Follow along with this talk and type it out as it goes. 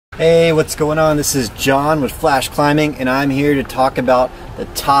Hey, what's going on? This is John with Flash Climbing, and I'm here to talk about the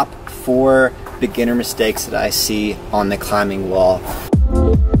top 4 beginner mistakes that I see on the climbing wall.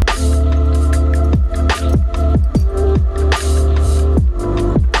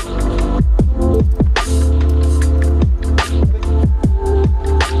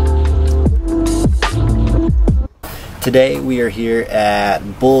 Today we are here at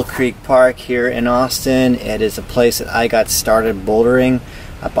Bull Creek Park here in Austin. It is a place that I got started bouldering.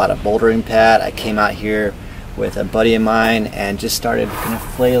 I bought a bouldering pad. I came out here with a buddy of mine and just started kind of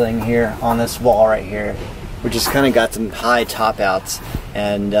flailing here on this wall right here. We just kind of got some high top outs,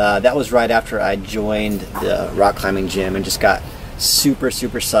 and that was right after I joined the rock climbing gym and just got super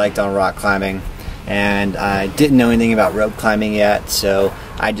psyched on rock climbing. And I didn't know anything about rope climbing yet, so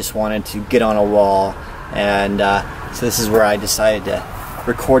I just wanted to get on a wall, and so this is where I decided to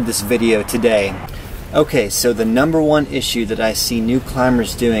record this video today. Okay, so the number one issue that I see new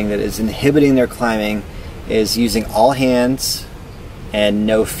climbers doing that is inhibiting their climbing is using all hands and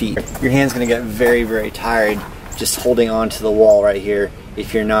no feet. Your hand's gonna get very tired just holding on to the wall right here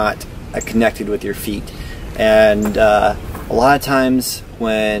if you're not connected with your feet. And a lot of times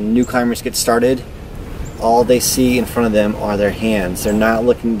when new climbers get started, all they see in front of them are their hands. They're not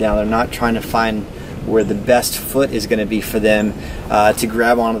looking down, they're not trying to find where the best foot is gonna be for them to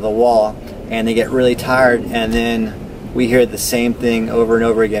grab onto the wall. And they get really tired, and then we hear the same thing over and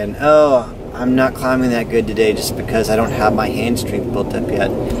over again. Oh, I'm not climbing that good today just because I don't have my hand strength built up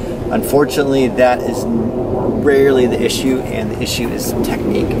yet. Unfortunately, that is rarely the issue, and the issue is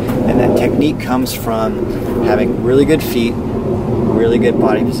technique. And that technique comes from having really good feet, really good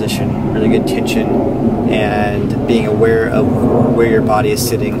body position, really good tension, and being aware of where your body is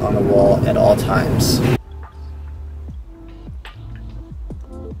sitting on the wall at all times.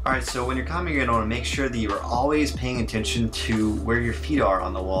 Alright, so when you're climbing, you're going to want to make sure that you are always paying attention to where your feet are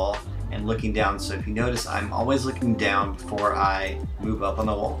on the wall and looking down. So if you notice, I'm always looking down before I move up on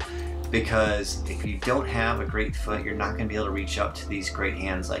the wall, because if you don't have a great foot, you're not going to be able to reach up to these great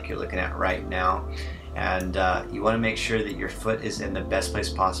hands like you're looking at right now. And you want to make sure that your foot is in the best place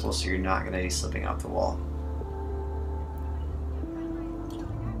possible so you're not going to be slipping off the wall.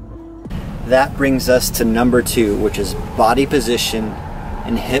 That brings us to number 2, which is body position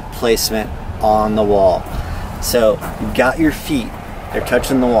and hip placement on the wall. So you got your feet, they're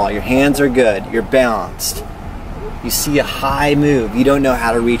touching the wall, your hands are good, you're balanced. You see a high move, you don't know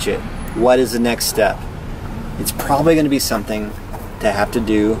how to reach it. What is the next step? It's probably going to be something to have to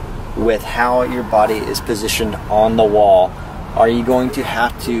do with how your body is positioned on the wall. Are you going to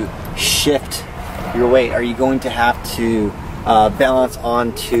have to shift your weight? Are you going to have to balance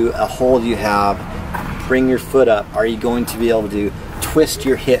onto a hold you have, bring your foot up? Are you going to be able to twist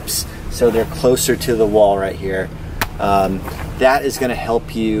your hips so they're closer to the wall right here? That is going to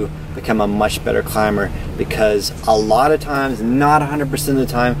help you become a much better climber, because a lot of times, not 100% of the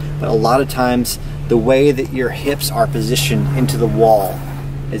time, but a lot of times the way that your hips are positioned into the wall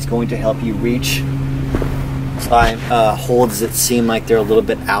is going to help you reach holds that seem like they're a little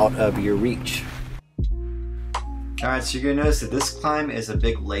bit out of your reach. Alright, so you're going to notice that this climb is a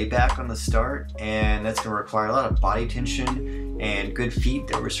big layback on the start, and that's going to require a lot of body tension and good feet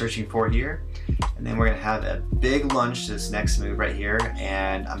that we're searching for here. And then we're going to have a big lunge to this next move right here,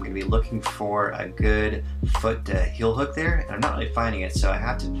 and I'm going to be looking for a good foot to heel hook there, and I'm not really finding it, so I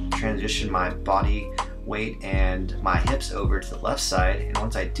have to transition my body weight and my hips over to the left side, and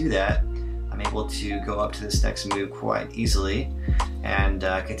once I do that, I'm able to go up to this next move quite easily and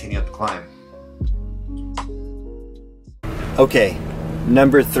continue up the climb. Okay,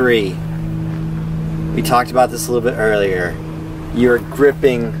 number 3. We talked about this a little bit earlier. You're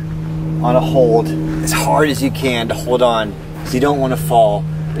gripping on a hold as hard as you can to hold on, because you don't want to fall,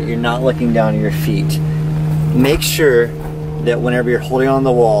 but you're not looking down at your feet. Make sure that whenever you're holding on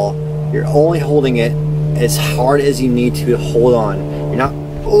the wall, you're only holding it as hard as you need to hold on. You're not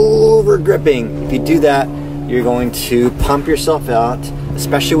over gripping. If you do that, you're going to pump yourself out,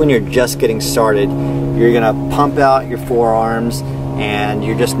 especially when you're just getting started. You're gonna pump out your forearms, and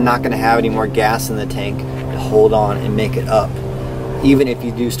you're just not gonna have any more gas in the tank to hold on and make it up, even if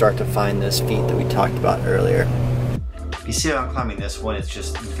you do start to find those feet that we talked about earlier. You see how I'm climbing this one, it's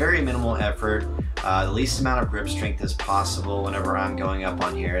just very minimal effort, the least amount of grip strength as possible whenever I'm going up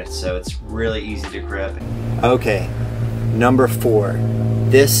on here, so it's really easy to grip. Okay, number 4.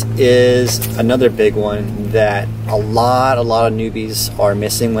 This is another big one that a lot of newbies are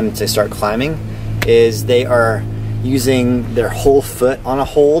missing when they start climbing, is they are using their whole foot on a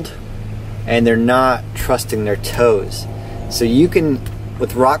hold and they're not trusting their toes. So you can,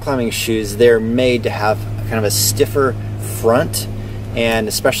 with rock climbing shoes, they're made to have kind of a stiffer front, and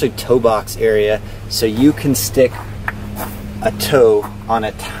especially toe box area, so you can stick a toe on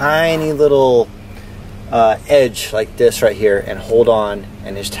a tiny little edge like this right here and hold on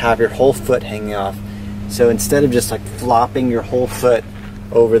and just have your whole foot hanging off. So instead of just like flopping your whole foot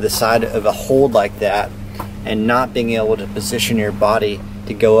over the side of a hold like that and not being able to position your body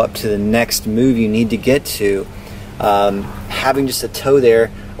to go up to the next move you need to get to, having just a toe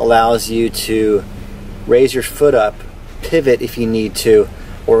there allows you to raise your foot up, pivot if you need to,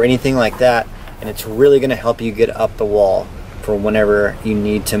 or anything like that, and it's really going to help you get up the wall for whenever you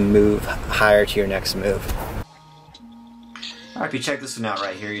need to move higher to your next move. Alright, if you check this one out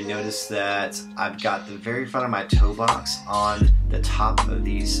right here, you notice that I've got the very front of my toe box on the top of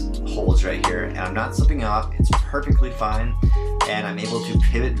these holds right here, and I'm not slipping off. It's perfectly fine, and I'm able to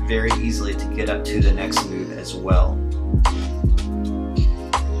pivot very easily to get up to the next move as well.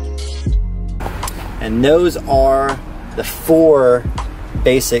 And those are the 4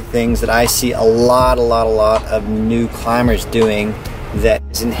 basic things that I see a lot of new climbers doing that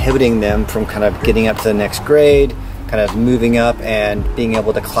is inhibiting them from kind of getting up to the next grade, kind of moving up and being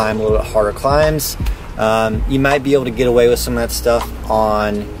able to climb a little bit harder climbs. You might be able to get away with some of that stuff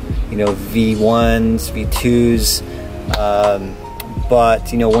on, you know, V1s, V2s,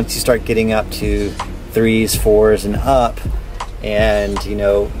 but you know, once you start getting up to 3s, 4s, and up, and you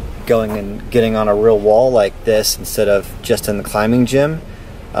know, going and getting on a real wall like this instead of just in the climbing gym,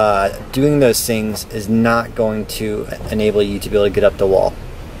 doing those things is not going to enable you to be able to get up the wall.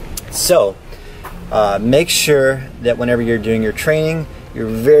 So make sure that whenever you're doing your training, you're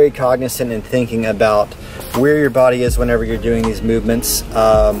very cognizant and thinking about where your body is whenever you're doing these movements,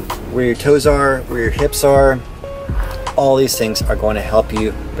 where your toes are, where your hips are. All these things are going to help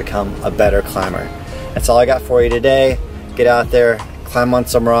you become a better climber. That's all I got for you today. Get out there, climb on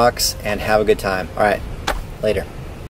some rocks, and have a good time. All right, later.